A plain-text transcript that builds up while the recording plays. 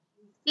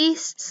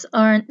Feasts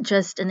aren't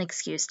just an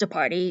excuse to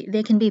party,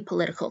 they can be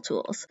political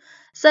tools.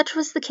 Such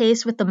was the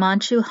case with the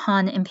Manchu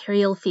Han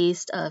Imperial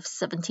Feast of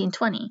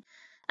 1720.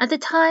 At the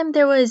time,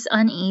 there was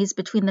unease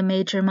between the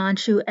major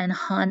Manchu and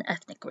Han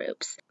ethnic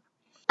groups.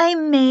 I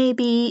may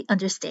be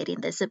understating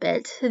this a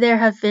bit. There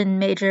have been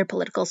major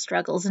political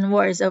struggles and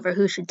wars over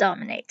who should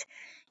dominate.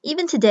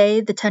 Even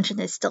today, the tension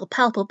is still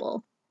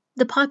palpable.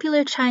 The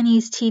popular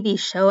Chinese TV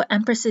show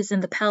Empresses in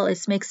the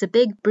Palace makes a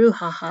big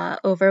brouhaha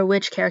over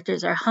which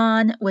characters are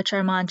Han, which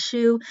are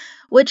Manchu,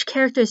 which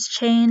characters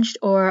changed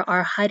or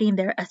are hiding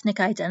their ethnic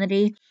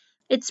identity.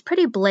 It's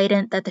pretty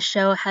blatant that the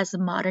show has a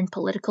modern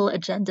political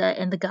agenda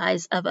in the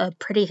guise of a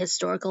pretty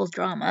historical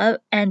drama,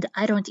 and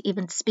I don't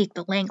even speak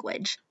the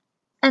language.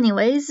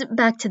 Anyways,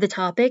 back to the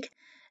topic.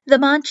 The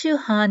Manchu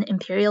Han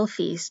Imperial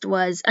Feast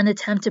was an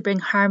attempt to bring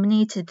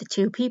harmony to the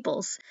two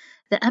peoples.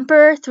 The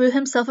emperor threw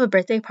himself a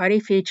birthday party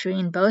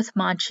featuring both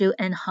Manchu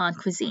and Han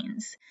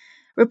cuisines.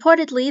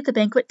 Reportedly, the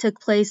banquet took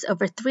place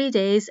over 3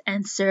 days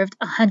and served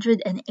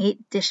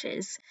 108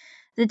 dishes.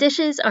 The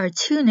dishes are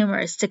too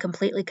numerous to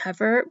completely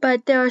cover,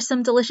 but there are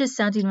some delicious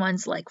sounding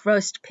ones like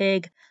roast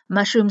pig,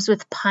 mushrooms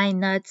with pine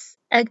nuts,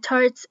 egg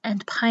tarts,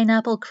 and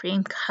pineapple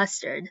cream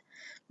custard.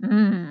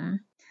 Mmm.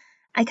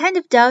 I kind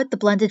of doubt the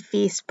blended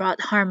feast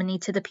brought harmony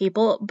to the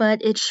people,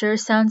 but it sure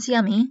sounds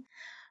yummy.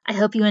 I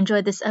hope you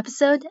enjoyed this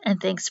episode, and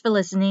thanks for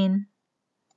listening.